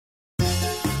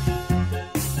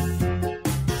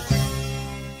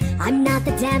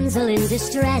not the damsel in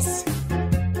distress.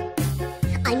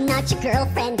 I'm not your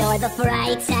girlfriend or the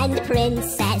frightened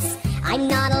princess. I'm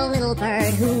not a little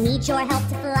bird who needs your help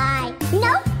to fly.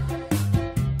 No,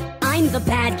 I'm the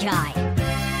bad guy.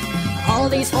 All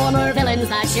these former villains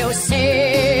that you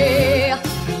see,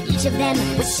 each of them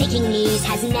with shaking knees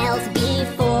has knelt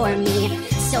before me.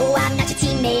 So I'm not your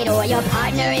teammate or your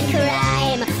partner in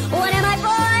crime. What am I,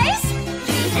 boys?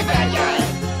 He's the bad guy.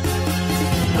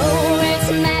 Oh,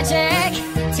 it's magic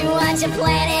to watch a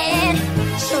planet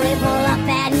shrivel up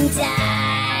and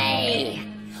die.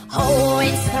 Oh,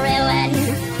 it's thrilling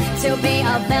to be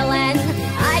a villain.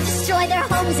 I destroy their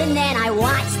homes and then I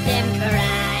watch them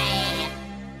cry.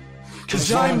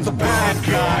 'Cause I'm the bad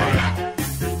guy.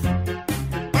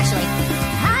 Actually,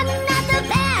 I'm not the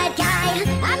bad guy.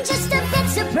 I'm just a bit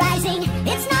surprising.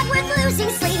 It's not worth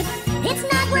losing sleep. It's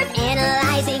not worth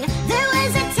analyzing. There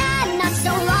was a time not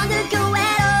so long ago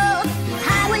at all.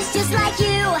 I was just like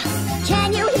you. Can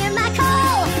you hear my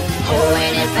call? Oh,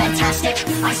 ain't it fantastic?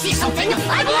 I see something,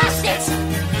 I've lost it.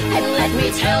 And let me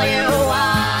tell you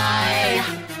why.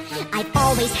 I've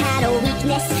always had a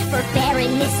weakness for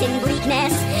barrenness and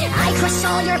bleakness. I crush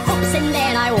all your hopes and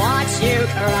then I watch you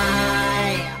cry.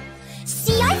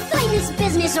 See, I find this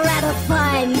business rather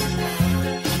fun.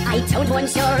 I don't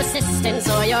want your assistance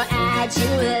or your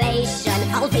adulation.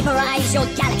 I'll vaporize your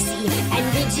galaxy and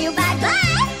bid you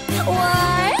bye-bye.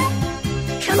 What?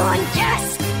 Come on, guess.